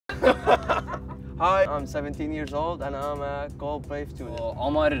Hi, I'm 17 years old and I'm a Coldplay student. So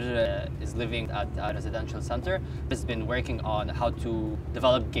Omar is living at a residential center. He's been working on how to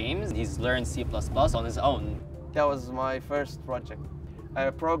develop games. He's learned C++ on his own. That was my first project.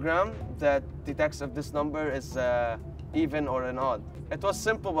 A program that detects if this number is even or an odd. It was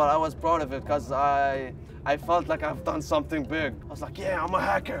simple, but I was proud of it because I felt like I've done something big. I was like, yeah, I'm a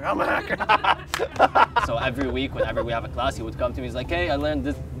hacker, I'm a hacker. So every week, whenever we have a class, he would come to me. He's like, hey, I learned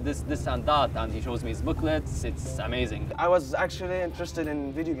this and that. And he shows me his booklets. It's amazing. I was actually interested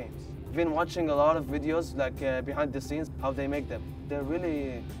in video games. I've been watching a lot of videos like behind the scenes, how they make them. They're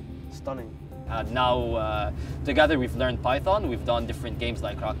really stunning. And now, together we've learned Python, we've done different games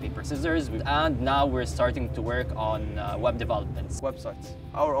like Rock, Paper, Scissors, and now we're starting to work on web developments. Websites,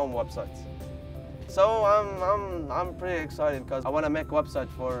 our own websites. So I'm pretty excited because I want to make a website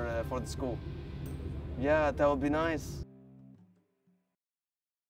for the school. Yeah, that would be nice.